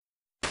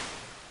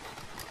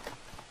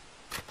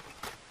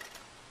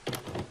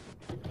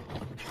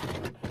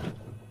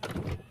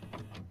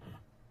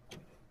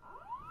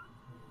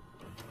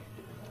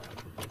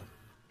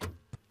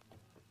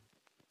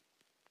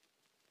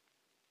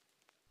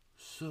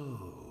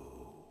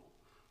So,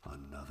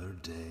 another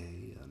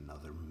day,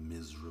 another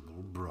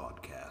miserable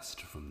broadcast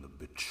from the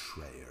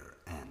betrayer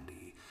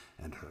Andie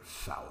and her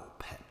foul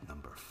pet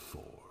number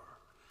 4.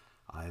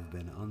 I've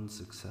been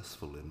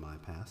unsuccessful in my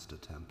past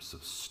attempts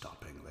of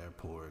stopping their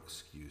poor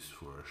excuse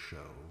for a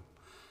show,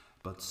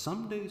 but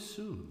someday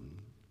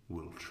soon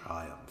we'll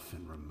triumph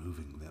in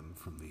removing them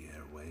from the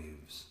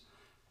airwaves,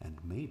 and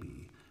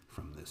maybe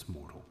from this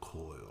mortal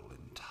coil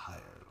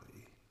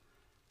entirely.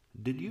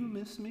 Did you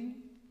miss me?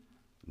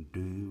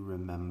 Do you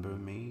remember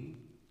me?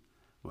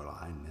 Well,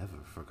 I never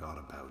forgot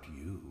about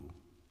you.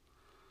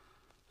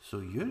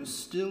 So you're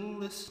still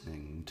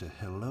listening to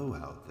Hello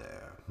Out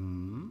There,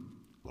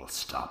 Well,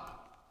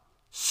 stop.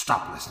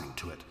 Stop listening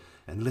to it,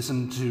 and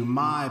listen to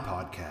my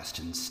podcast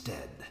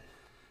instead.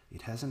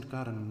 It hasn't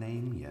got a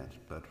name yet,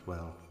 but,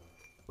 well,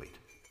 wait.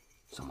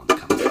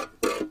 Someone's coming.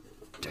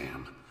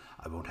 Damn.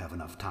 I won't have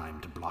enough time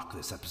to block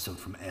this episode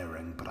from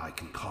airing, but I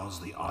can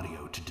cause the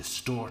audio to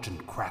distort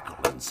and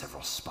crackle in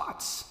several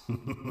spots.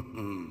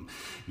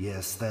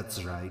 Yes,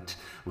 that's right.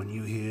 When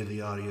you hear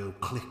the audio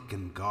click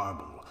and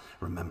garble,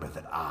 remember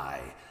that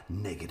I,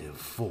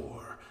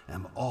 -4,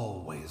 am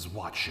always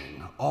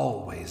watching,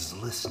 always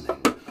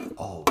listening,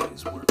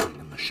 always working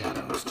in the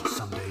shadows to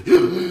someday...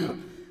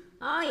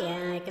 Oh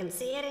yeah, I can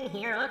see it in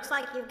here. Looks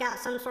like you've got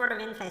some sort of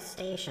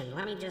infestation.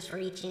 Let me just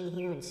reach in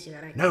here and see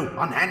what I can... No,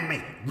 unhand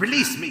me!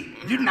 Release me!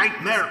 You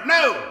nightmare!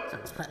 No!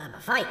 Someone's putting up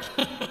a fight.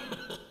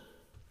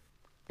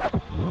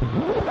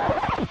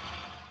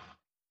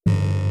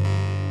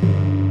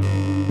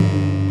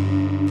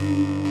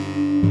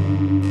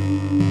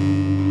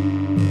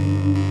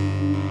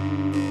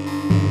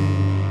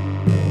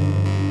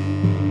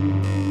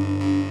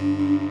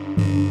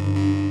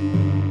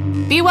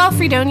 Be well,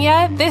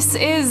 Freedonia. This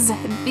is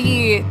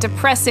the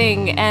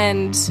depressing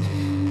and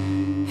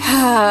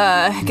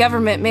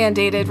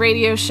government-mandated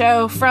radio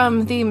show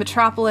from the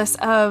metropolis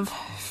of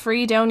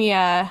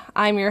Freedonia.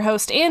 I'm your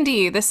host,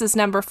 Andie. This is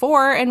number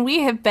 4, and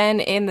we have been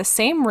in the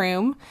same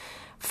room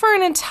for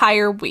an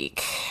entire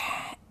week.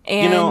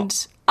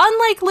 And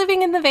unlike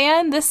living in the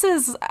van, this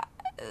is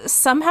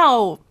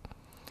somehow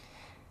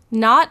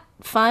not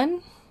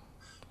fun.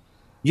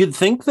 You'd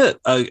think that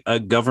a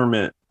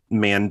government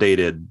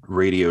mandated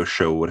radio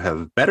show would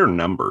have better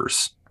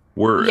numbers.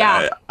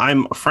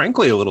 I'm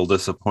frankly a little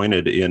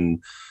disappointed in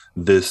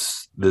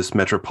this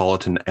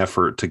metropolitan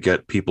effort to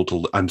get people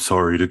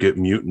to get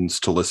mutants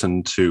to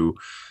listen to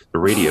the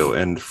radio,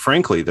 and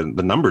frankly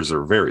the numbers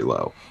are very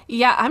low.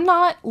 Yeah, I'm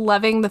not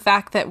loving the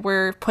fact that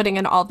we're putting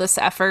in all this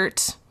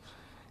effort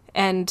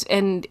and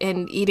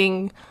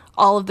eating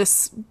all of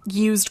this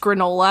used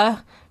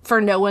granola for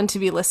no one to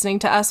be listening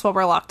to us while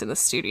we're locked in the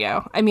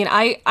studio. I mean,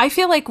 I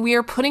feel like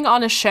we're putting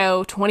on a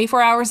show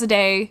 24 hours a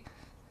day,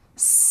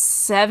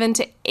 7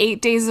 to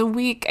 8 days a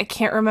week. I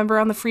can't remember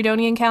on the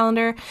Freedonian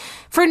calendar,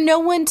 for no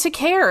one to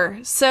care.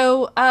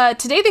 So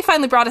today they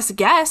finally brought us a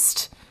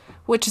guest,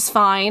 which is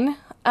fine.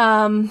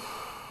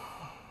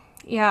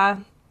 Yeah,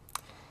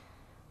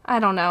 I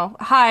don't know.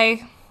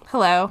 Hi.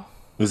 Hello.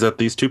 Is that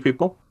these two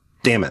people?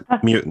 Damn it.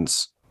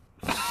 Mutants.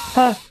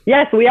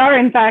 Yes, we are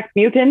in fact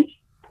mutants.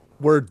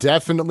 We're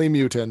definitely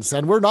mutants,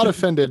 and we're not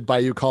offended by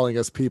you calling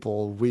us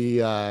people.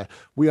 We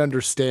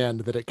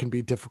understand that it can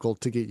be difficult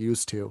to get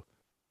used to.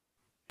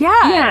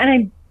 Yeah,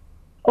 and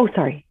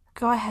sorry.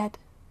 Go ahead.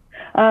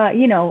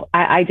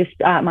 I just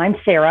I'm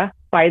Sarah,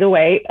 by the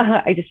way.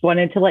 I just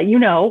wanted to let you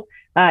know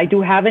I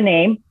do have a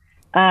name,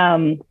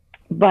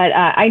 but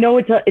I know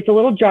it's a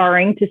little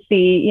jarring to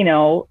see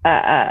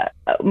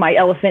my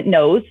elephant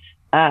nose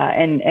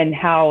and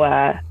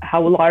how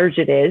large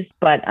it is,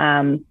 but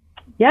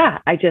yeah,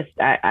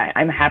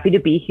 I'm happy to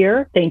be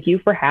here. Thank you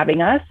for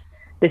having us.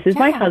 This is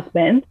my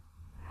husband.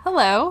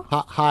 Hello.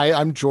 Hi,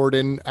 I'm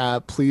Jordan.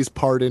 Please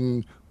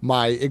pardon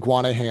my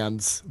iguana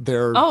hands.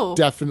 They're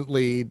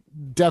definitely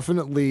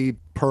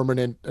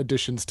permanent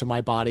additions to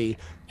my body,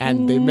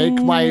 and they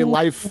make my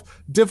life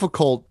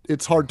difficult.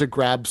 It's hard to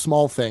grab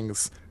small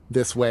things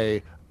this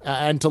way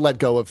and to let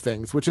go of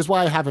things, which is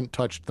why I haven't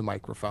touched the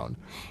microphone.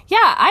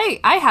 Yeah,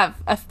 I have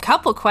a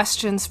couple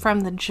questions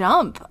from the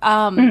jump.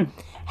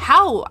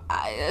 How?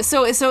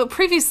 So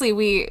previously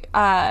we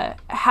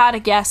had a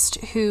guest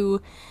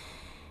who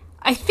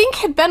I think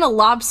had been a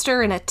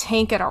lobster in a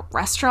tank at a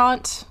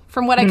restaurant,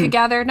 from what I could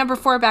gather. Number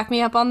 4, back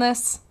me up on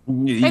this.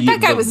 That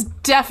guy was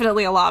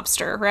definitely a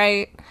lobster,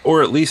 right?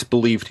 Or at least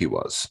believed he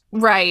was.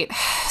 Right.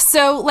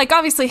 So,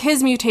 obviously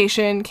his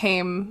mutation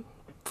came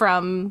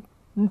from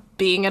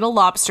being in a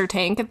lobster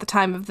tank at the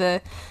time of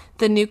the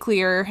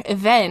nuclear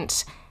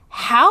event.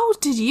 How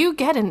did you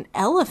get an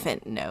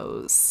elephant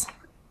nose?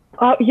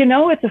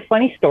 It's a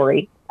funny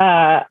story.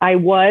 I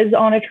was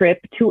on a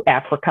trip to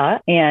Africa,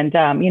 and,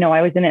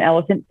 I was in an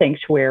elephant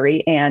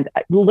sanctuary, and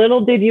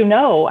little did you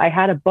know, I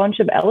had a bunch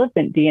of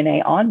elephant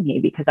DNA on me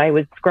because I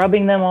was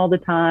scrubbing them all the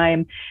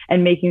time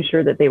and making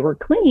sure that they were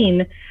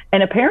clean.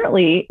 And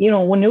apparently,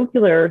 when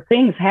nuclear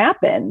things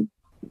happen,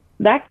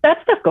 that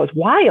stuff goes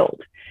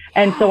wild.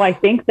 And so I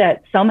think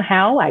that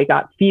somehow I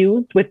got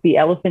fused with the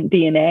elephant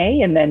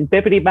DNA, and then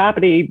bippity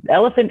boppity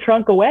elephant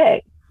trunk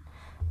away.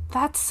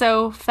 That's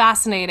so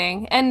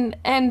fascinating. And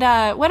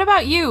what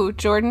about you,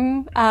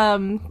 Jordan?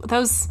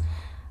 Those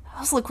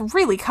look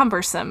really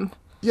cumbersome.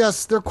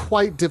 Yes, they're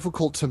quite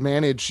difficult to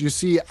manage. You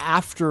see,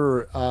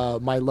 after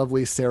my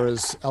lovely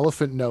Sarah's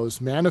elephant nose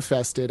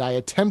manifested, I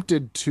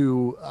attempted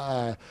to,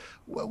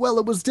 well,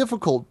 it was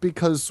difficult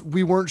because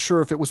we weren't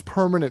sure if it was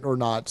permanent or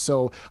not.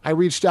 So I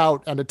reached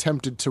out and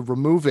attempted to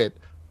remove it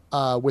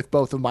with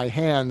both of my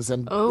hands.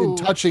 And in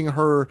touching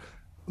her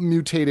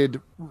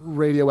mutated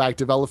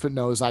radioactive elephant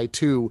nose, I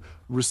too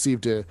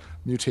received a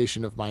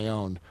mutation of my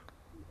own.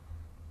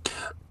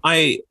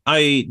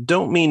 I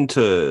don't mean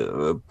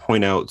to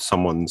point out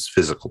someone's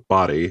physical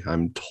body.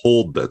 I'm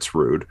told that's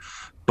rude,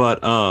 but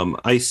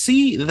I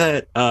see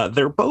that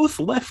they're both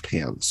left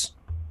hands.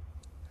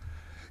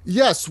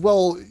 Yes,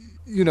 well,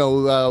 you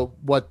know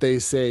what they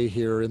say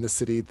here in the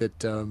city, that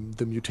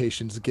the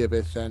mutations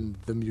giveth and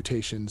the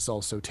mutations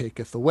also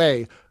taketh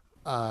away.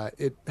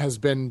 It has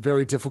been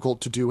very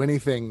difficult to do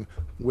anything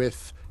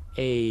with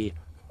a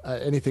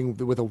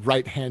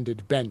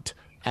right-handed bent,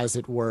 as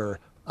it were.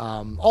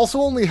 Also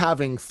only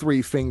having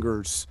 3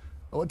 fingers,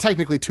 well,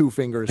 technically 2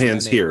 fingers.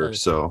 Hands here,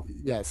 so.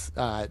 Yes,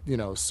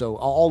 so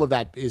all of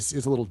that is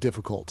a little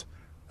difficult.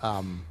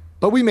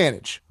 But we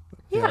manage.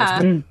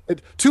 Yeah.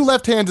 2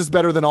 left hands is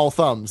better than all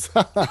thumbs.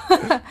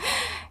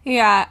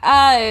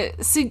 Yeah.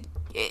 So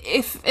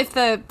if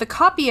the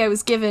copy I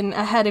was given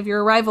ahead of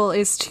your arrival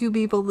is to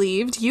be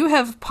believed, you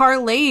have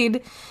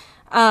parlayed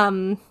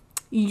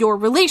your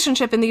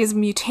relationship and these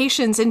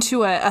mutations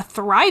into a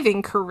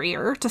thriving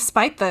career,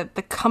 despite the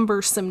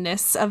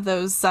cumbersomeness of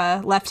those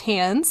left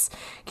hands.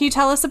 Can you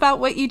tell us about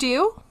what you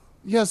do?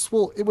 Yes,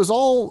 well, it was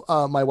all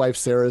my wife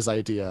Sarah's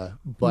idea,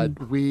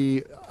 but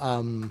we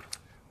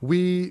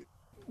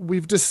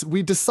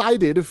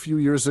decided a few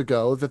years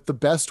ago that the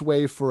best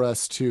way for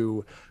us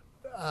to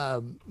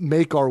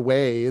make our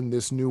way in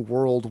this new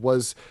world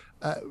was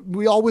let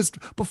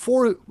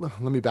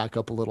me back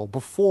up a little.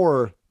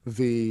 Before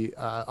the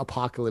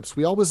apocalypse,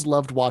 we always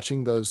loved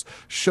watching those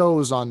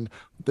shows on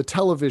the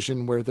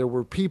television where there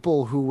were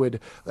people who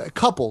would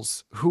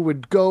couples who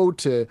would go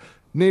to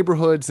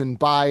neighborhoods and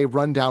buy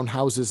rundown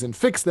houses and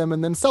fix them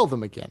and then sell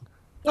them again.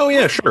 Oh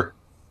yeah, sure.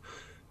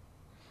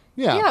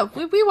 Yeah,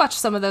 we watched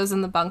some of those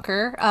in the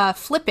bunker.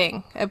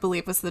 Flipping, I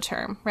believe, was the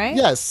term, right?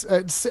 Yes,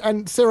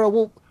 and Sarah,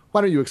 well,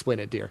 why don't you explain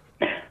it, dear?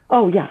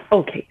 Oh, yeah.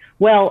 Okay.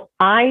 Well,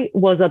 I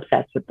was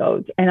obsessed with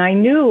those. And I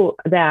knew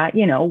that,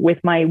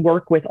 with my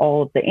work with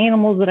all of the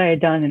animals that I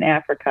had done in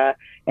Africa,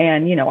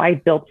 and, I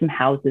built some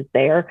houses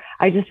there,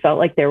 I just felt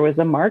like there was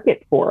a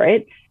market for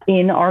it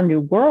in our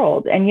new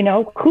world. And,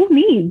 who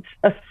needs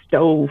a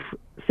stove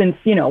since,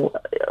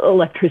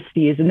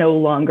 electricity is no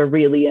longer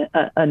really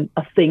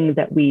a thing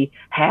that we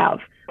have?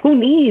 Who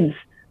needs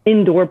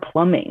indoor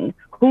plumbing?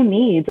 Who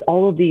needs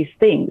all of these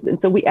things? And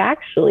so we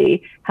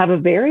actually have a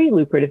very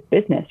lucrative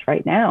business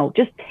right now,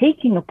 just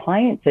taking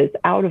appliances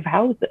out of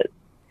houses.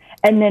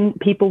 And then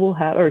people will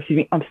have,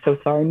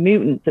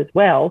 mutants as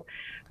well,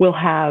 will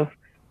have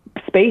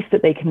space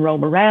that they can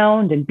roam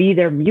around and be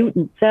their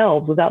mutant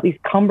selves without these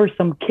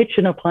cumbersome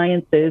kitchen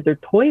appliances or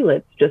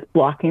toilets just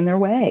blocking their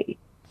way.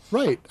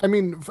 Right. I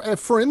mean,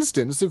 for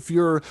instance, if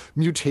your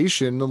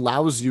mutation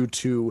allows you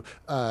to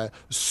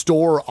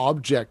store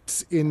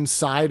objects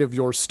inside of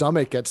your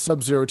stomach at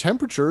sub-zero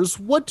temperatures,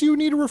 what do you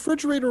need a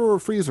refrigerator or a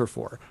freezer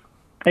for?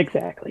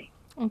 Exactly.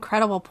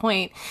 Incredible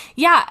point.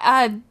 Yeah.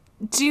 I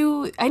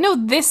know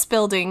this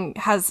building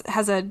has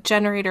a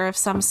generator of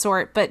some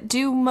sort, but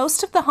do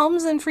most of the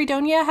homes in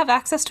Freedonia have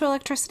access to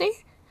electricity?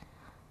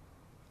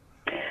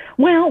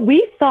 Well,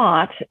 we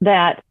thought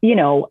that,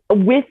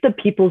 with the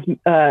people's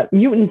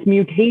mutants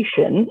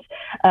mutations,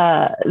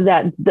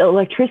 that the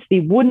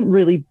electricity wouldn't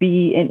really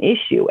be an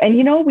issue. And,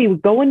 we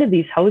would go into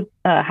these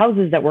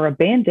houses that were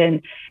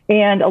abandoned,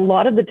 and a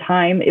lot of the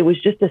time it was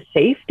just a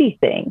safety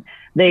thing.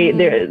 They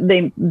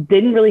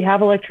didn't really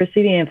have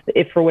electricity, and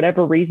if for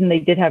whatever reason they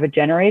did have a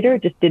generator,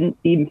 it just didn't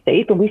seem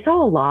safe. And we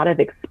saw a lot of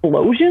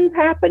explosions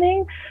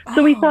happening.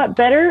 So we thought,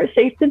 better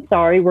safe than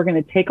sorry. We're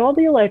going to take all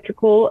the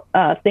electrical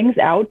things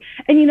out.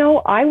 And,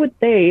 I would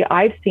say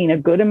I've seen a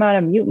good amount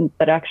of mutants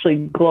that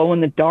actually glow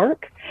in the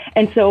dark.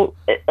 And so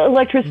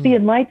electricity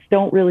and lights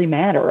don't really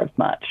matter as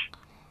much.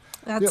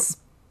 That's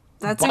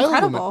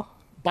incredible.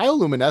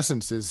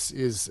 Bioluminescence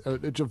is a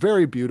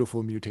very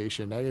beautiful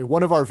mutation.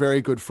 One of our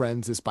very good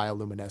friends is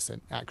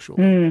bioluminescent,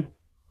 actually.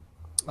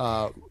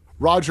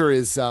 Roger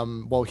is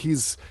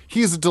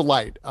he's a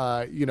delight.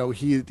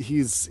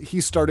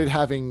 He started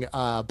having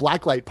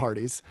blacklight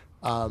parties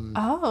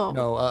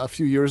a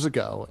few years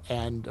ago,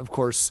 and of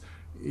course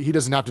he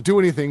doesn't have to do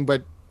anything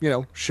but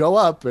show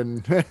up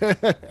and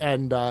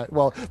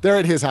they're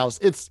at his house.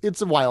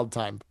 It's a wild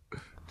time.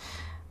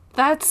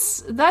 That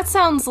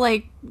sounds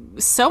like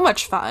so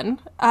much fun.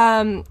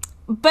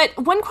 But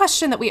one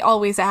question that we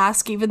always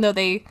ask, even though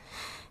they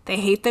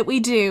hate that we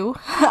do,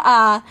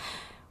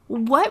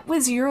 what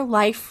was your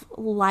life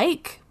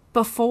like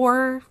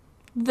before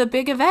the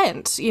big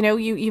event?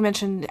 You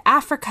mentioned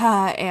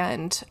Africa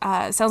and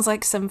it sounds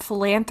like some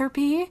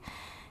philanthropy.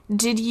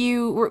 did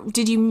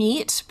you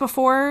meet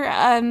before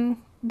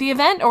the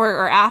event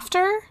or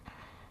after?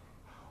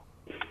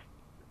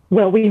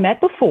 Well, we met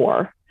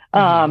before,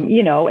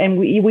 you know, and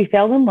we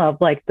fell in love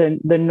like the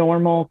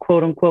normal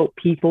quote unquote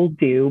people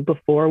do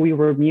before we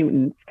were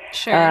mutants.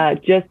 Sure.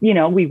 Just, you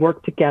know, we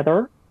worked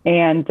together,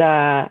 and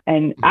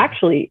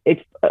actually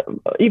it's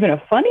even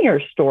a funnier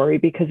story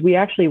because we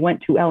actually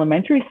went to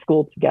elementary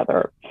school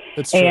together.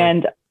 That's true.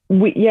 And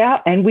we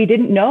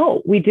didn't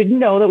know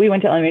that we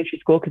went to elementary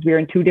school because we were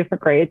in 2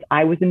 different grades.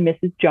 I was in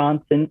Mrs.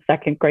 Johnson's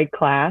 2nd grade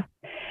class,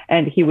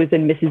 and he was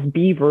in Mrs.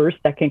 Beaver's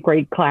 2nd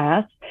grade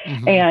class.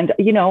 And,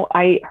 you know,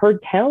 I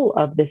heard tell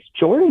of this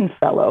Jordan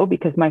fellow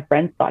because my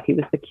friends thought he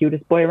was the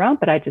cutest boy around,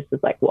 but I just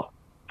was like, well,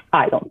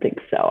 I don't think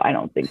so. I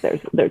don't think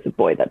there's a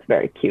boy that's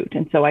very cute.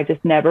 And so I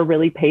just never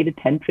really paid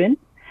attention.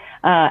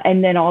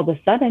 And then all of a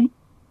sudden,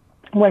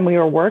 when we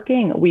were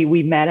working,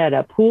 we met at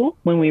a pool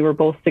when we were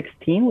both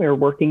 16. We were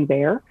working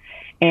there,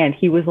 and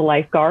he was a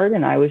lifeguard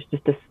and I was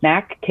just a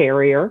snack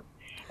carrier.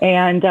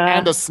 And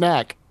a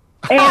snack.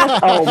 And,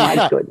 oh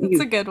my goodness.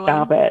 That's a good one.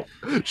 Stop it.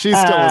 She's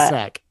still a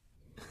snack.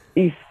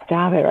 You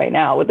stop it right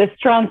now with this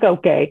trunk.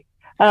 Okay.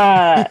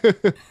 But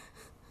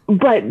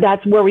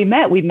that's where we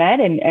met. We met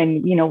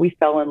and you know, we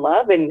fell in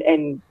love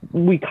and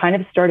we kind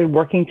of started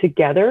working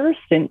together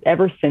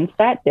ever since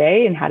that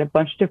day, and had a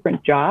bunch of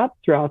different jobs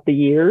throughout the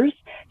years,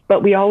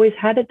 but we always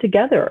had it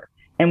together,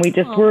 and we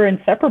just were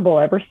inseparable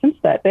ever since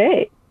that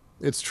day.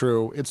 It's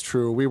true. It's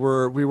true. We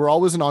were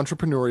always an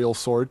entrepreneurial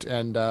sort,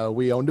 and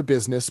we owned a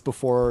business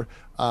before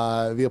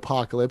the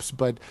apocalypse,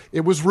 but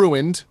it was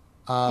ruined,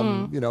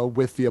 you know,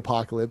 with the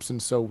apocalypse.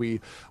 And so we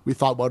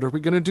thought, what are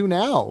we going to do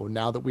now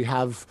that we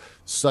have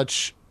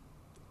such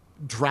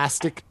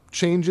drastic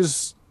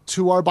changes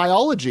to our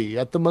biology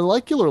at the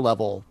molecular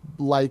level,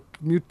 like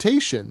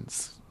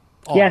mutations?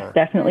 Yes,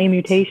 definitely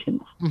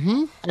mutations.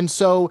 And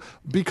so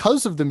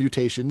because of the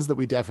mutations that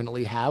we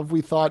definitely have,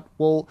 we thought,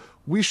 well,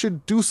 we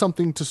should do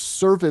something to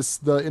service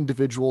the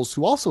individuals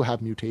who also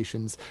have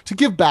mutations, to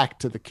give back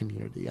to the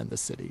community and the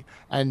city.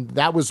 And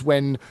that was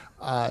when,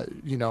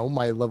 you know,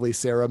 my lovely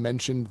Sarah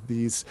mentioned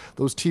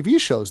those TV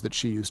shows that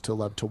she used to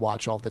love to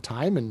watch all the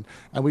time. And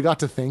we got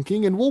to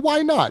thinking, and well,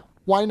 why not?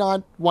 Why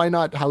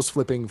not house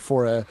flipping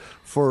for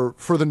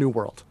the new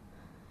world?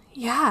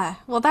 Yeah.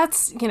 Well,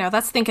 that's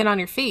thinking on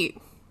your feet.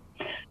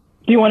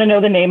 Do you want to know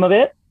the name of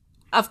it?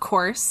 Of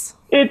course.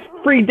 It's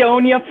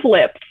Freedonia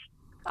Flips.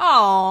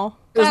 Oh,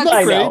 isn't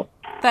that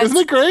great? Isn't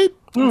it great?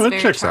 Oh,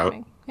 that checks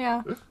charming.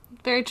 out. Yeah,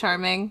 very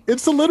charming.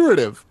 It's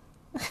alliterative.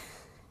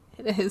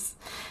 It is.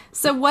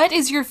 So what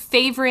is your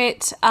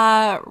favorite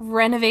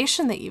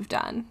renovation that you've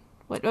done?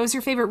 What was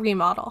your favorite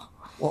remodel?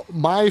 Well,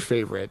 my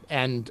favorite,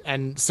 and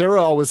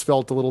Sarah always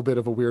felt a little bit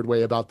of a weird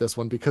way about this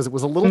one because it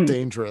was a little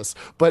dangerous,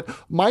 but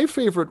my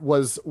favorite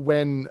was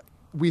when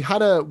we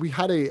had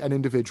an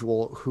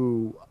individual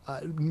who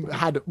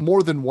had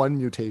more than one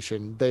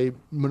mutation. They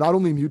not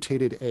only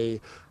mutated a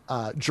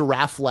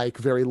giraffe-like,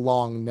 very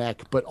long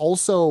neck, but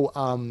also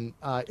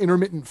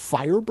intermittent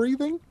fire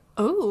breathing.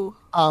 Oh.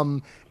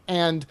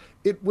 And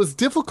it was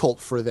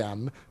difficult for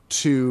them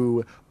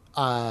to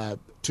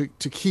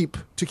keep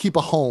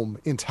a home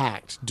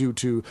intact due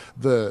to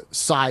the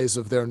size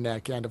of their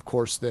neck and, of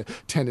course, the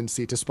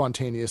tendency to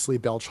spontaneously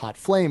belch hot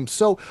flames.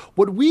 So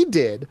what we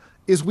did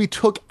is we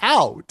took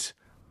out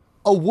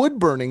a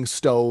wood-burning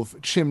stove,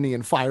 chimney,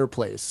 and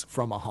fireplace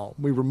from a home.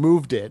 We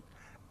removed it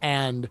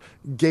and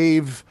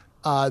gave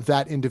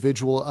that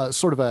individual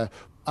sort of an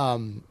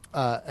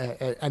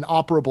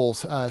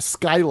operable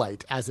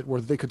skylight, as it were.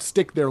 They could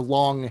stick their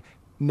long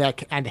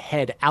neck and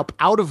head up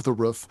out of the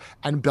roof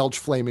and belch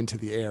flame into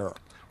the air,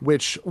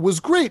 which was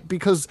great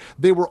because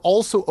they were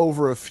also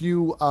over a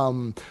few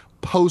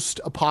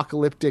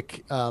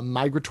post-apocalyptic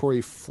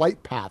migratory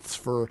flight paths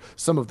for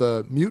some of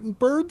the mutant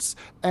birds,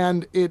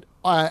 and they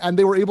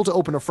were able to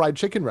open a fried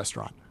chicken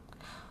restaurant.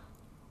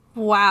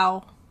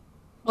 Wow.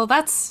 Well,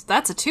 that's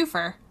a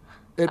twofer.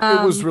 It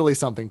was really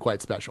something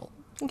quite special.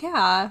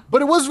 Yeah.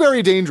 But it was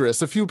very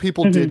dangerous. A few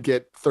people did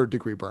get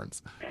 3rd-degree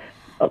burns.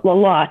 A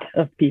lot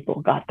of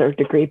people got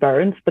 3rd-degree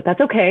burns, but that's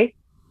okay.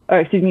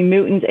 Or excuse me,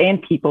 mutants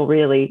and people,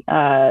 really.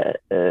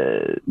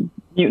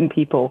 Mutant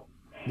people.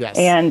 Yes.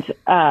 And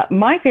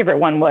my favorite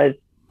one was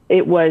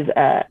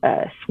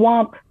a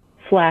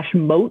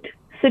swamp/moat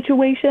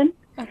situation.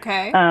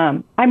 Okay.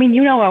 I mean,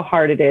 you know how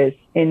hard it is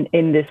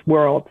in this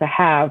world to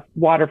have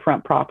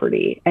waterfront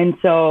property. And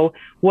so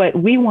what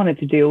we wanted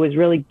to do was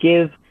really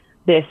give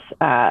this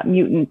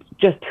mutant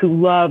just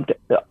who loved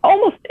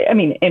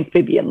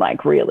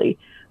amphibian-like, really,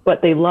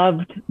 but they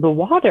loved the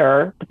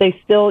water, but they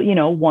still, you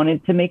know,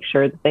 wanted to make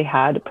sure that they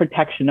had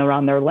protection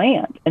around their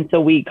land. And so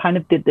we kind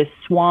of did this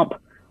swamp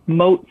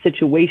moat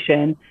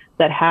situation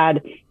that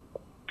had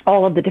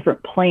all of the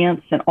different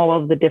plants and all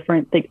of the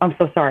different things. I'm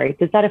so sorry.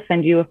 Does that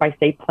offend you if I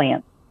say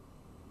plants?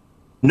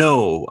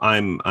 No,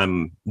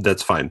 I'm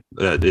that's fine.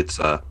 That's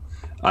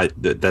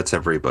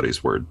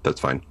everybody's word. That's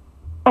fine.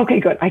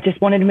 Okay, good. I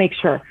just wanted to make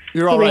sure.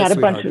 You're all right,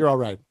 sweetheart. You're all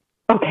right.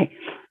 Okay.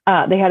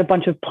 They had a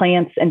bunch of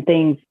plants and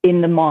things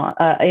in the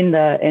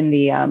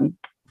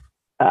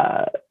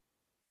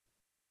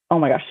oh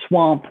my gosh,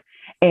 swamp.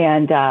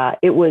 And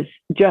it was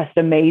just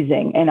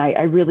amazing. And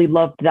I really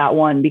loved that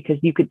one because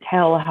you could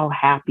tell how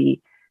happy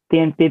the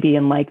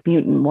amphibian-like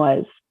mutant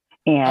was.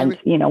 And,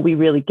 we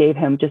really gave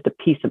him just a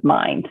peace of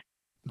mind.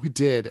 We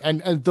did.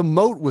 And the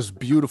moat was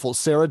beautiful.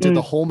 Sarah did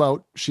the whole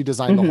moat. She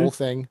designed the whole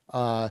thing.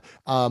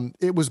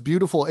 It was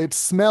beautiful. It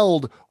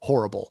smelled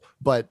horrible,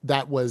 but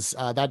that was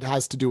that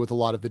has to do with a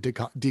lot of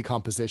the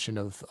decomposition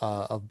of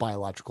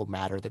biological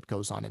matter that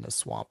goes on in a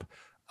swamp.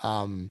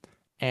 And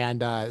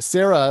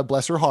Sarah,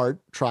 bless her heart,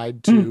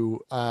 tried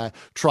to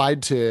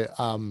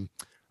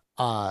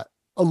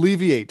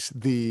alleviate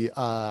the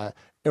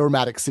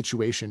aromatic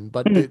situation,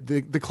 but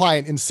the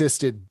client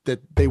insisted that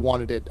they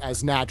wanted it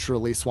as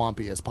naturally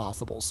swampy as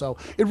possible. So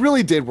it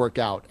really did work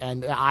out.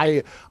 And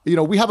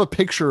we have a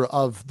picture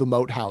of the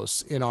moat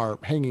house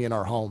hanging in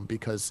our home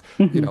because,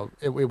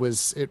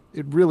 it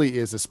really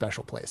is a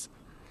special place.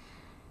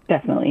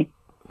 Definitely.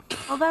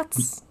 Well,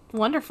 that's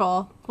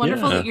wonderful.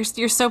 Wonderful that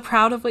you're so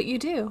proud of what you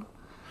do.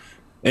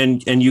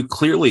 And you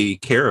clearly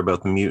care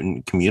about the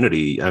mutant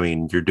community. I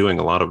mean, you're doing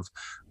a lot of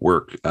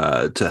work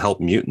to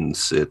help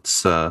mutants.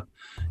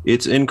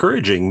 It's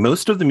encouraging.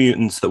 Most of the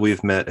mutants that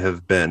we've met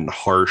have been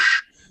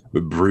harsh,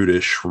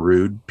 brutish,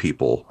 rude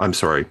people. I'm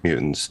sorry,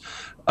 mutants.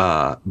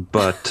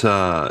 But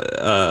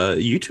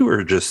you two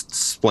are just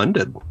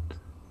splendid.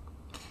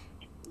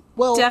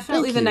 Well,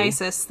 definitely the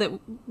nicest that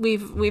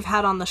we've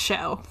had on the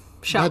show,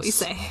 shall we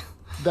say.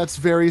 That's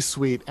very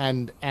sweet.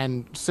 And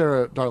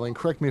Sarah, darling,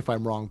 correct me if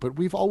I'm wrong, but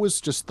we've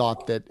always just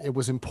thought that it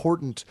was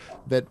important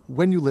that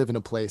when you live in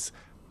a place,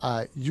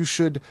 you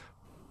should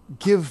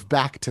give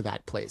back to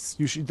that place.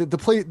 You should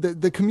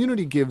the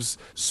community gives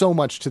so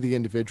much to the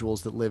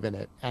individuals that live in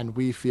it, and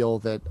we feel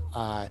that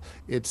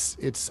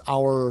it's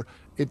our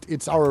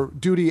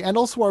duty and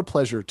also our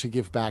pleasure to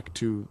give back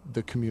to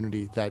the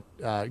community that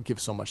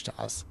gives so much to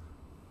us.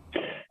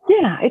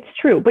 Yeah, it's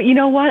true. But you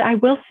know what? I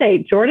will say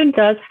Jordan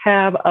does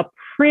have a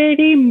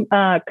pretty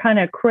kind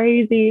of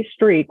crazy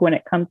streak when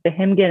it comes to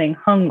him getting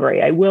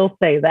hungry. I will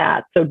say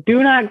that. So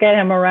do not get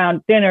him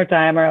around dinner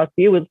time or else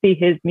you will see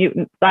his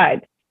mutant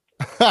side.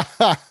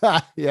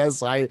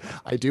 Yes, I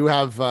do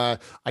get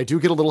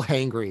a little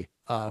hangry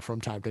from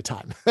time to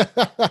time.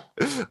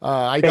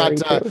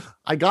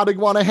 I got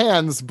iguana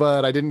hands,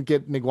 but I didn't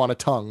get an iguana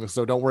tongue,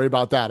 so don't worry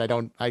about that.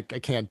 I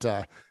can't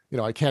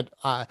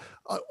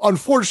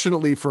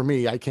unfortunately for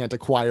me, I can't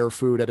acquire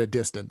food at a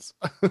distance.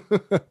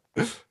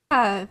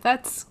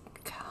 That's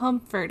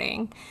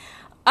comforting.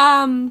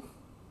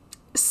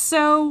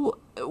 So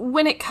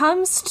when it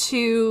comes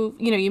to,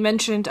 you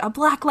mentioned a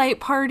blacklight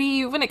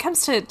party, when it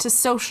comes to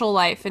social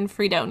life in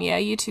Freedonia,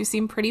 you two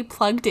seem pretty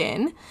plugged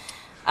in.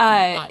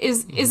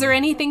 Is there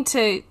anything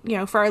to,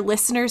 for our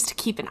listeners to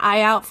keep an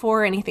eye out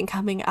for, anything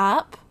coming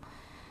up?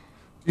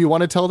 Do you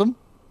want to tell them?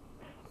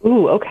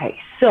 Ooh, okay.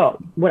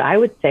 So what I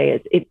would say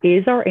is it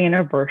is our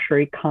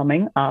anniversary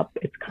coming up.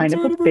 It's kind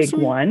of a big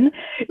one.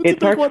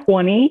 It's our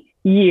 20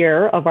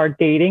 year of our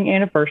dating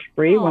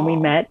anniversary when we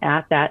met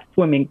at that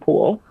swimming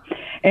pool.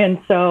 And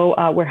so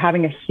we're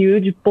having a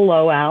huge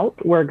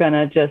blowout. We're going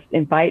to just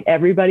invite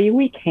everybody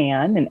we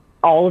can and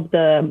all of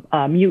the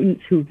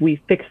mutants who we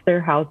fixed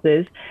their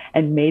houses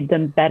and made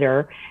them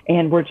better.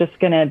 And we're just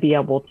going to be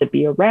able to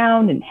be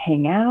around and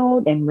hang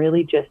out and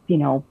really just,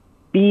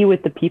 be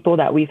with the people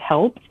that we've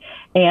helped.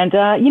 And,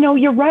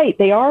 you're right.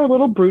 They are a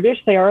little brutish.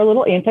 They are a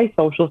little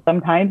antisocial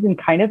sometimes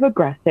and kind of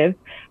aggressive.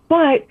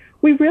 But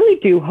we really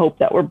do hope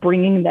that we're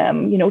bringing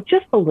them,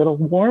 just a little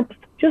warmth,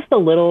 just a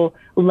little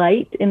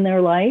light in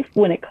their life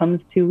when it comes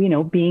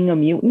to, being a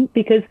mutant,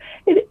 because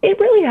it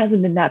really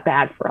hasn't been that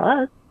bad for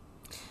us.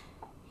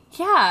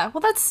 Yeah, well,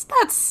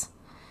 that's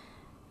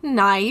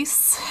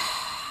nice.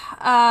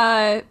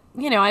 I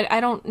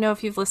don't know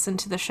if you've listened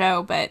to the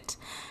show, but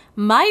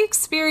my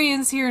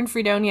experience here in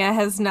Freedonia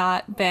has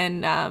not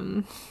been,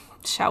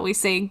 shall we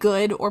say,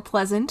 good or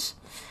pleasant.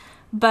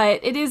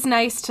 But it is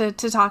nice to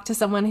talk to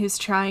someone who's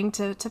trying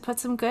to put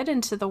some good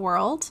into the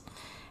world.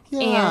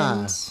 Yeah.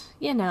 And,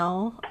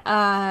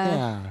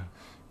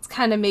 it's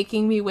kind of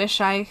making me wish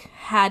I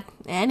had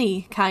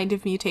any kind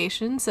of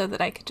mutation so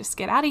that I could just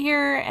get out of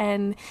here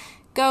and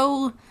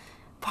go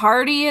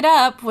party it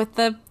up with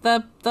the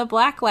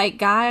blacklight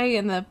guy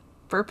and the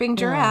burping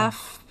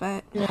giraffe.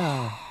 But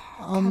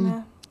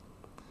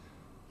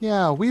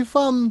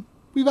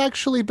we've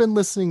actually been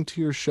listening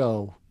to your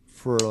show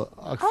for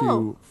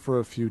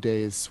a few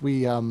days.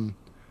 We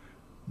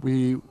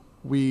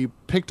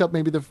picked up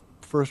maybe the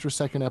first or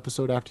second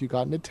episode after you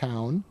got into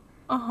town.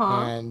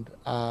 And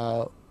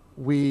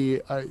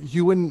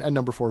you and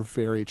Number Four are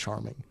very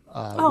charming.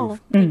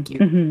 Thank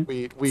you.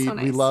 We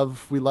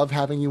love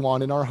having you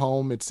on in our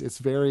home.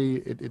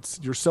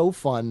 You're so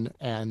fun,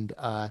 and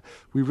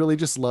we really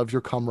just love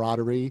your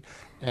camaraderie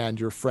and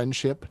your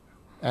friendship,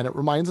 and it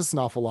reminds us an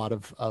awful lot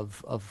of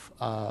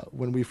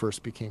when we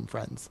first became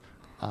friends.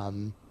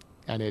 And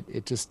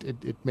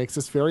it makes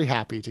us very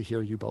happy to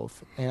hear you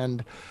both.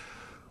 And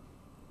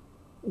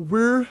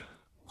we're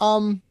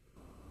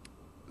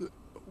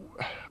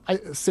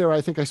Sarah,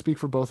 I think I speak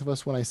for both of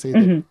us when I say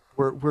that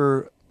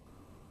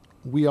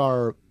we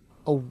are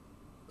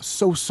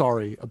so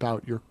sorry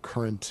about your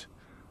current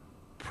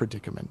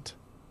predicament.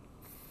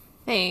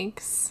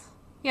 Thanks.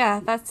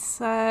 Yeah, that's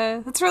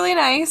really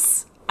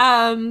nice.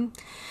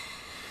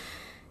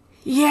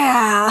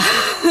 Yeah,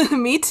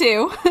 me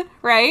too,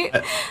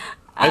 right?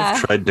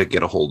 I've tried to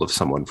get a hold of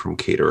someone from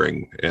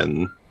catering,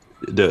 and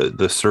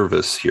the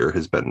service here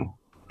has been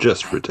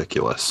just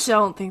ridiculous.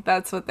 Don't think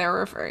that's what they're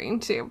referring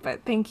to,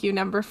 but thank you,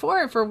 Number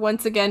Four, for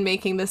once again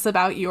making this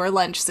about your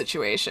lunch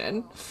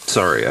situation.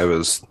 Sorry,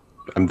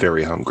 I'm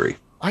very hungry.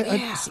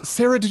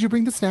 Sarah, did you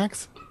bring the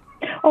snacks?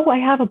 Oh, I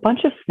have a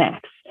bunch of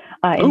snacks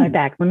in my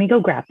bag. Let me go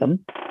grab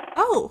them.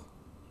 Oh,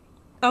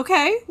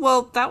 okay.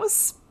 Well, that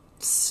was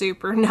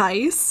super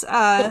nice.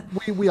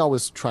 We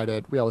always try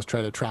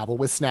to travel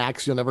with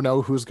snacks. You'll never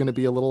know who's going to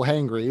be a little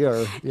hangry,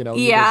 or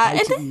yeah,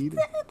 and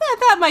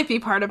that might be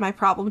part of my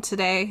problem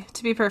today,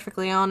 to be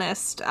perfectly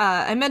honest.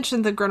 I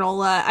mentioned the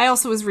granola. I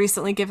also was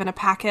recently given a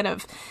packet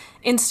of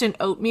instant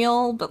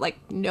oatmeal, but like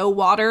no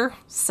water,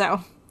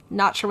 so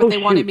not sure what they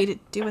wanted me to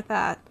do with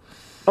that.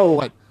 Oh,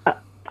 what?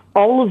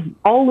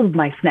 All of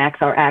my snacks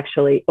are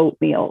actually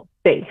oatmeal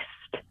based.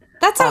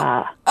 That's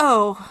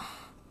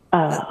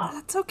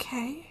that's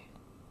okay.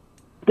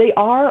 They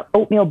are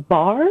oatmeal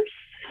bars,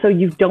 so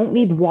you don't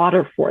need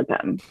water for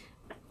them.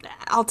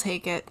 I'll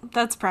take it.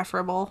 That's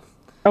preferable.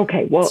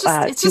 Okay, well,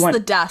 it's just the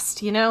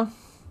dust, you know?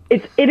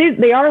 It is.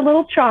 They are a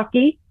little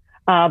chalky,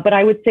 but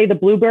I would say the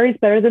blueberry's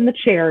better than the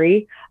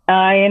cherry,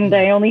 and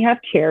I only have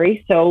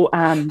cherry, so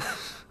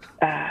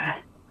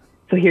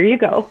so here you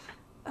go.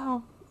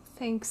 Oh,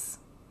 thanks.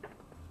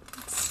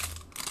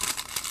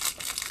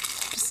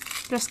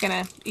 Just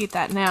gonna eat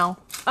that now.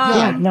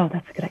 Yeah, no,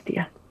 that's a good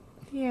idea.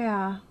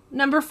 Yeah.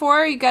 Number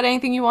Four, you got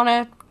anything you want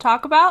to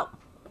talk about?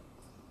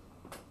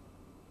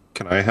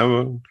 Can I have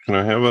a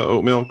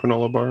oatmeal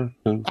granola bar?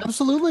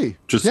 Absolutely.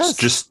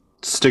 Just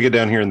stick it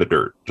down here in the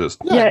dirt.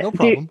 Yeah, no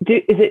problem.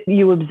 Is it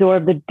you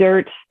absorb the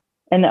dirt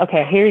and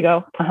okay, here you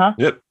go.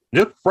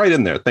 Yep, right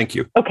in there. Thank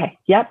you. Okay,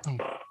 yep.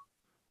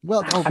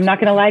 Well, I'm not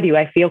gonna lie to you.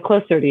 I feel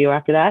closer to you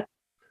after that.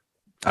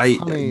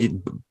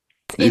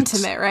 It's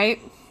intimate,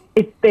 right?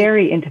 It's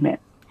very intimate.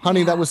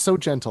 Honey, that was so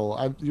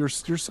gentle. You're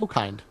so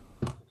kind.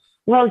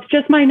 Well, it's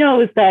just my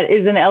nose that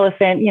is an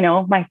elephant.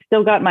 I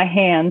still got my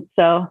hands,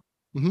 so.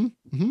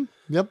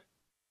 Yep.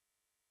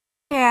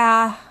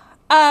 Yeah.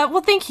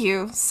 Well, thank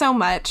you so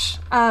much.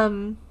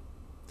 I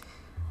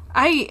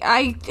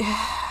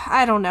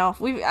don't know.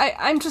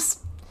 I'm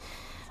just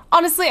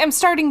honestly, I'm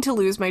starting to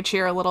lose my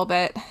cheer a little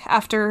bit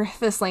after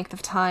this length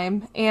of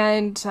time,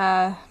 and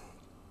I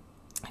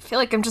feel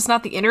like I'm just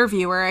not the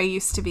interviewer I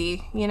used to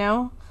be.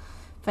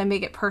 If I may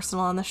get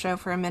personal on the show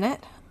for a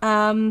minute.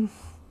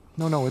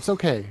 No, it's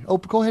okay.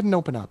 Go ahead and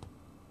open up.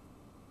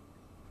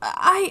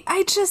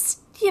 I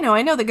just,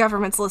 I know the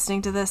government's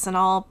listening to this and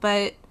all,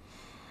 but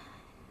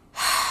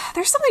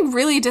there's something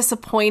really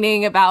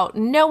disappointing about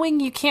knowing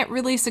you can't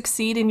really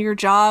succeed in your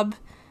job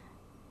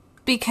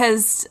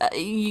because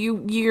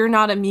you're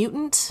not a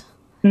mutant.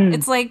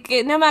 It's like,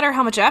 no matter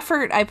how much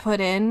effort I put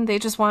in, they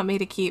just want me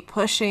to keep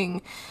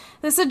pushing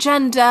this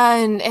agenda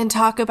and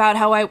talk about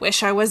how I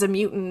wish I was a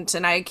mutant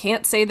and I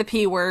can't say the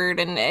P word,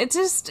 and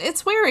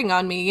it's wearing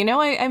on me.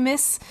 I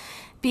miss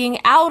being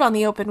out on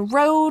the open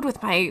road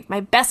with my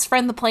best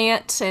friend the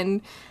plant,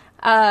 and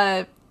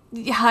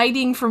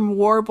hiding from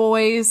war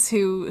boys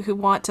who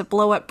want to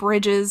blow up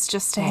bridges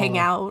just to hang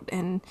out.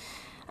 And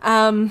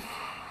I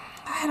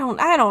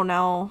don't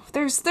know.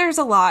 There's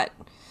a lot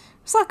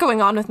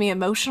going on with me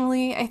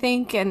emotionally, I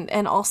think,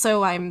 and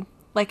also I'm,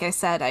 like I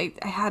said, I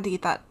had to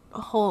eat that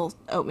whole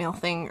oatmeal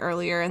thing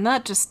earlier, and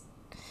that just,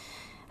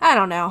 I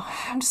don't know.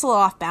 I'm just a little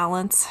off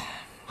balance.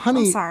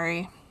 Honey, I'm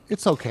sorry.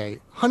 It's okay.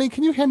 Honey,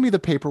 can you hand me the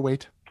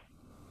paperweight?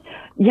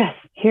 Yes,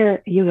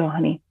 here you go,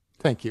 honey.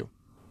 Thank you.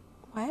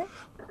 What?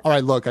 All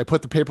right, look, I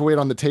put the paperweight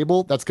on the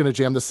table. That's going to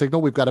jam the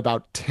signal. We've got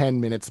about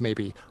 10 minutes,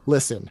 maybe.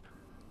 Listen,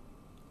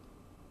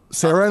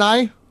 Sarah and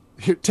I,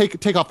 here,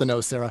 take off the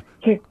nose, Sarah.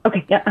 Here,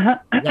 okay, yeah,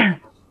 Yeah.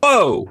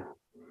 Whoa!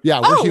 Yeah,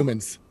 we're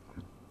humans.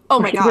 Oh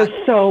my God.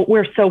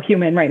 We're so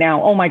human right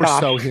now. Oh my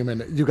gosh. We're so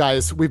human. You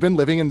guys, we've been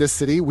living in this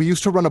city. We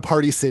used to run a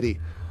party city.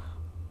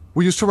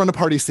 We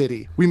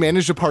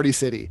managed a party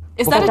city.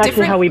 Is that that's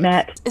actually how we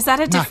met. Is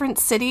that a different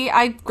city?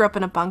 I grew up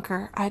in a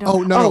bunker. I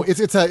don't know. No.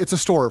 It's a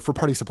store for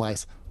party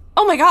supplies.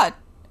 Oh my God.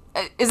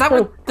 Is that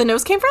where the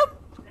nose came from?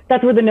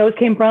 That's where the nose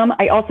came from.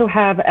 I also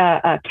have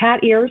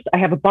cat ears. I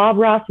have a Bob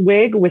Ross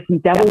wig with some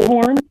devil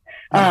horns.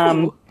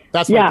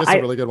 That's a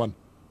really good one.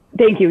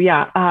 Thank you.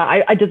 Yeah.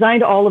 I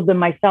designed all of them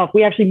myself.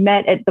 We actually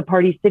met at the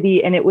Party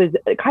City, and it was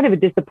kind of a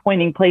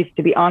disappointing place,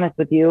 to be honest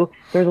with you.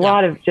 There's a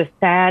lot of just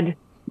sad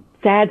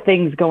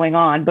things going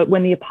on. But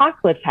when the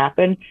apocalypse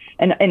happened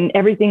and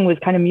everything was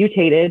kind of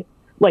mutated,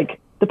 like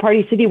the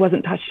Party City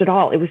wasn't touched at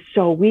all. It was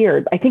so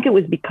weird. I think it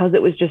was because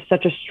it was just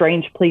such a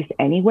strange place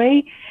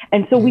anyway.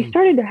 And so we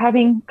started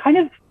having kind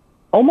of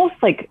almost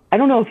like, I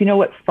don't know if you know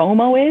what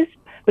FOMO is,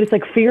 but it's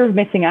like fear of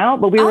missing out.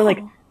 But we were like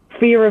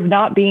fear of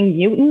not being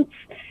mutants.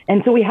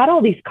 And so we had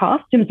all these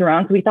costumes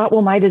around. So we thought,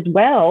 well, might as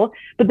well.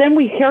 But then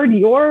we heard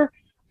your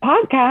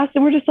podcast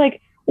and we're just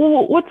like,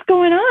 well, what's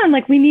going on?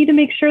 Like, we need to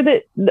make sure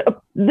that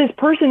this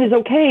person is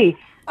okay.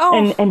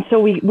 Oh. And so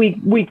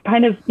we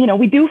kind of,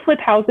 we do flip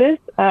houses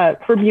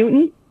for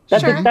mutants.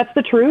 That's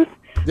the truth.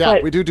 Yeah,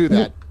 we do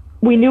that.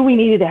 We knew we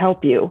needed to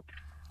help you.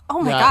 Oh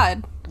my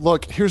God.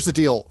 Look, here's the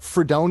deal.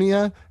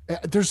 Freedonia,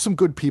 there's some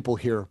good people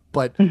here,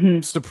 but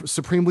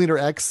Supreme Leader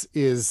X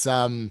is,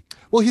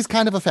 he's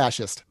kind of a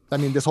fascist. I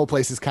mean, this whole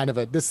place is kind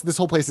of this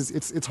whole place is,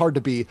 it's hard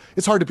to be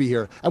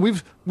here. And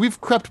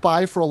we've crept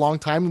by for a long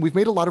time, and we've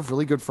made a lot of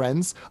really good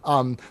friends.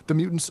 The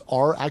mutants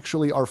are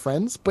actually our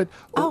friends, but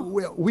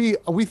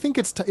we think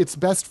it's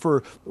best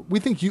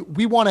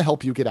we want to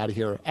help you get out of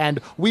here.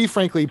 And we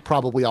frankly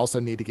probably also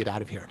need to get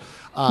out of here.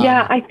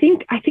 I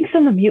think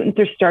some of the mutants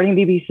are starting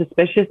to be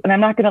suspicious, and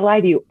I'm not going to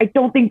lie to you. I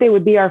don't think they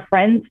would be our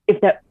friends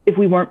if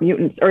we weren't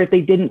mutants, or if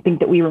they didn't think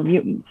that we were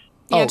mutants.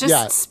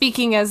 Yeah,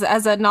 speaking as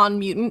a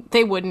non-mutant,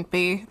 they wouldn't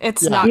be.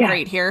 It's not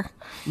great here.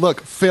 Look,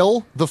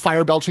 Phil, the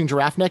fire-belching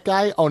giraffe neck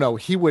guy, oh no,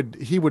 he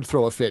would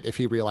throw a fit if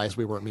he realized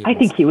we weren't mutants. I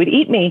think he would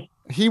eat me.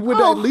 He would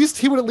at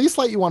least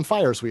light you on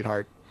fire,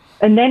 sweetheart.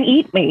 And then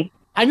eat me.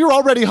 And you're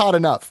already hot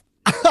enough.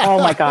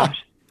 Oh my gosh.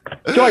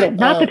 Jordan,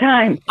 not the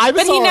time.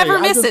 But he never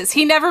misses.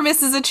 He never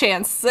misses a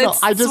chance. That's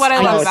what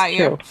I love about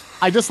you.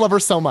 I just love her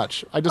so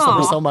much. And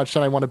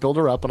I want to build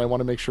her up, and I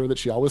want to make sure that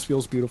she always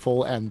feels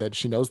beautiful and that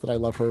she knows that I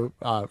love her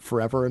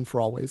forever and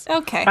for always.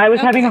 Okay. I was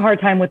having a hard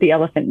time with the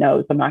elephant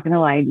nose. I'm not going to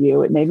lie to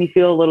you. It made me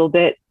feel a little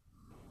bit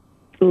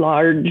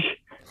large.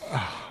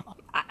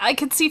 I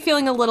could see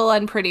feeling a little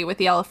unpretty with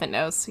the elephant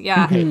nose.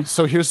 Yeah. Okay,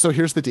 so here's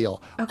the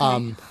deal.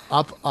 Okay.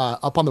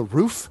 Up on the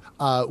roof,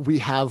 we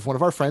have one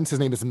of our friends. His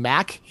name is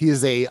Mac. He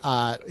used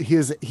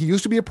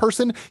to be a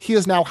person. He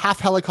is now half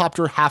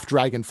helicopter, half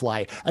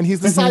dragonfly, and he's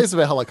the size of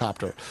a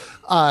helicopter.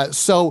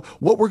 So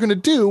what we're gonna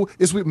do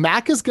is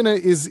Mac is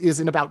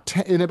in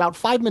about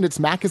 5 minutes.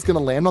 Mac is gonna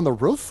land on the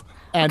roof.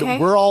 And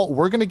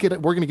we're gonna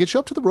get you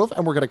up to the roof,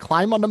 and we're gonna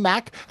climb onto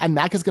Mac, and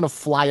Mac is gonna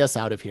fly us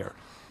out of here.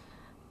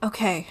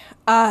 Okay.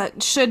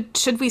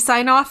 Should we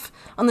sign off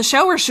on the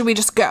show, or should we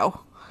just go?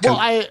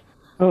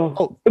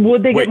 Well,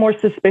 would they get more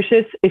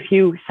suspicious if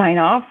you sign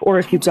off or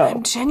if you go?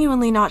 I'm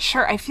genuinely not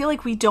sure. I feel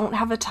like we don't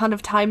have a ton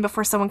of time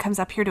before someone comes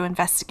up here to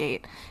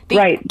investigate.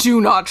 They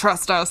do not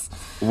trust us.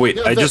 Wait,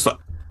 I just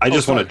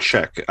want to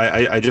check.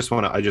 I just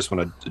want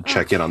to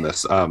check in on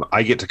this.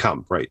 I get to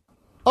come, right?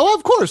 Oh,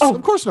 of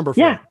course, number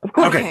 4. Yeah, of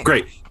course. Okay,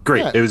 great.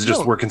 Yeah, it was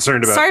just we're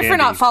concerned about. Sorry for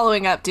not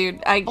following up, dude.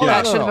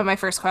 That should have been my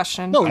first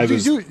question. No,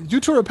 you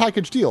two are a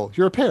package deal.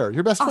 You're a pair.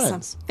 You're best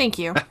friends. Thank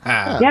you.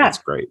 That's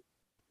great.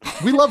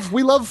 We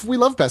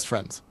love best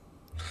friends.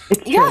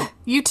 It's true.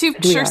 You two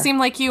sure seem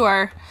like you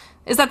are.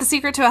 Is that the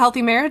secret to a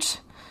healthy marriage?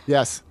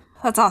 Yes.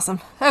 That's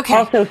awesome. Okay.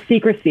 Also,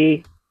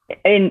 secrecy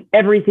in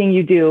everything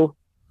you do,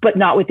 but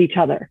not with each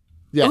other.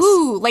 Yes.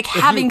 Ooh, like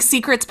having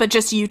secrets, but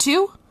just you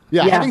two?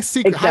 Yeah, having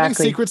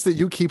secrets that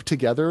you keep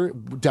together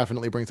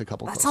definitely brings a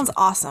couple. That sounds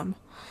awesome.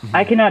 Mm-hmm.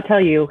 I cannot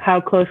tell you how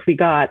close we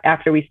got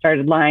after we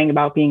started lying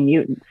about being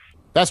mutants.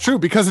 That's true,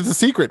 because it's a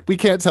secret. We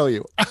can't tell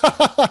you.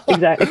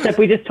 Exactly. Except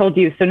we just told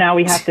you, so now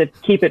we have to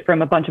keep it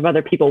from a bunch of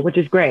other people, which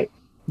is great.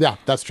 Yeah,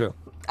 that's true.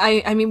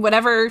 I mean,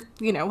 whatever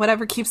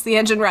keeps the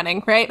engine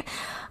running, right?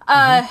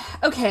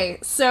 Okay,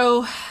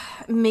 so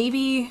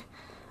maybe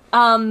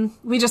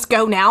we just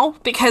go now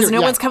because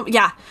no one's coming.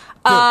 Yeah.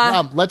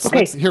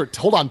 Let's here.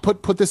 Hold on.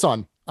 Put this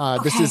on.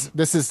 This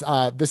is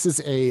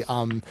a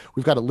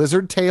we've got a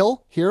lizard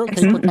tail here.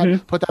 Okay,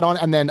 put that on,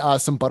 and then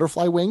some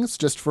butterfly wings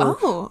just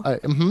for.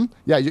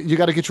 Yeah, you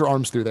got to get your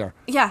arms through there.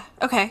 Yeah.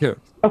 Okay. Here.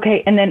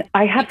 Okay, and then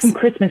I have some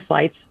Christmas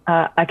lights.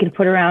 I can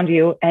put around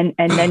you, and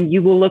then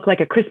you will look like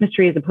a Christmas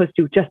tree as opposed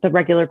to just a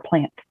regular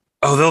plant.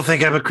 Oh, they'll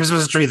think I'm a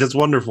Christmas tree. That's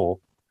wonderful.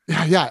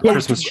 Yeah.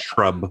 Christmas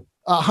shrub.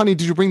 Honey,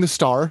 did you bring the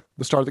star?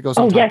 The star that goes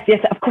on top?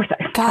 Yes, of course.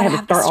 I have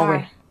a star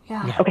already.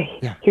 Yeah. Okay.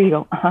 Yeah. Here you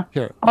go.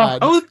 Here.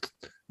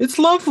 It's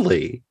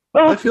lovely.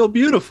 I feel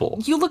beautiful.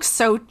 You look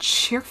so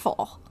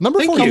cheerful.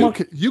 Number 4,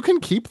 you can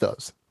keep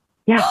those.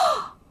 Yeah.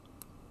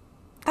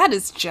 That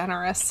is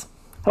generous.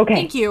 Okay.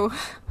 Thank you.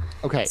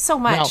 Okay. So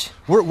much.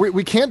 Now,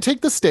 we can't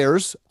take the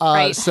stairs.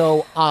 Right.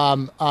 So,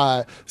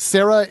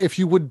 Sarah, if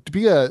you would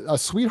be a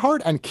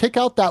sweetheart and kick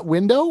out that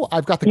window,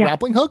 I've got the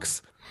grappling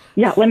hooks.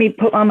 Yeah. Let me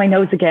put on my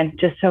nose again,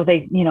 just so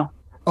they,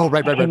 Oh,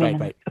 right.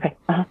 Okay.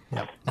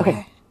 Yeah.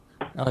 Okay.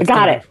 I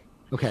got it.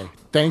 Okay,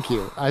 thank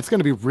you. It's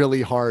going to be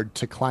really hard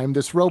to climb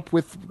this rope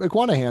with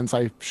iguana hands.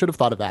 I should have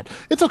thought of that.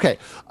 It's okay.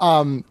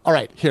 All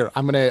right, here.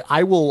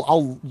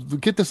 I'll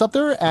get this up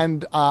there,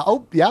 and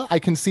I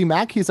can see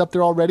Mac. He's up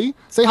there already.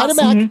 Say hi to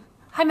Mac. Mm-hmm.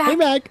 Hi, Mac. Hey,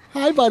 Mac.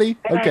 Hi, buddy.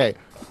 Okay.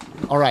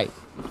 All right.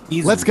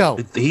 Let's go.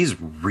 He's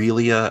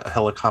really a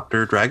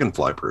helicopter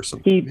dragonfly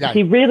person.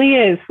 He really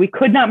is. We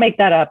could not make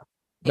that up.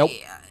 Nope.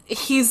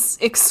 He's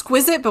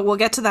exquisite, but we'll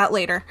get to that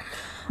later.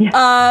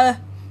 Yeah.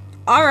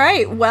 All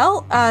right,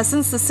 well,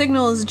 since the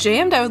signal is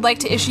jammed, I would like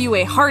to issue you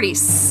a hearty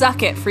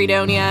suck it,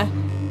 Freedonia.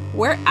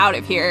 We're out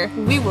of here.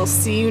 We will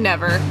see you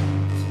never.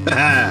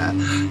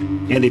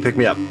 Andy, pick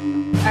me up.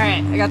 All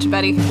right, I got you,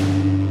 buddy.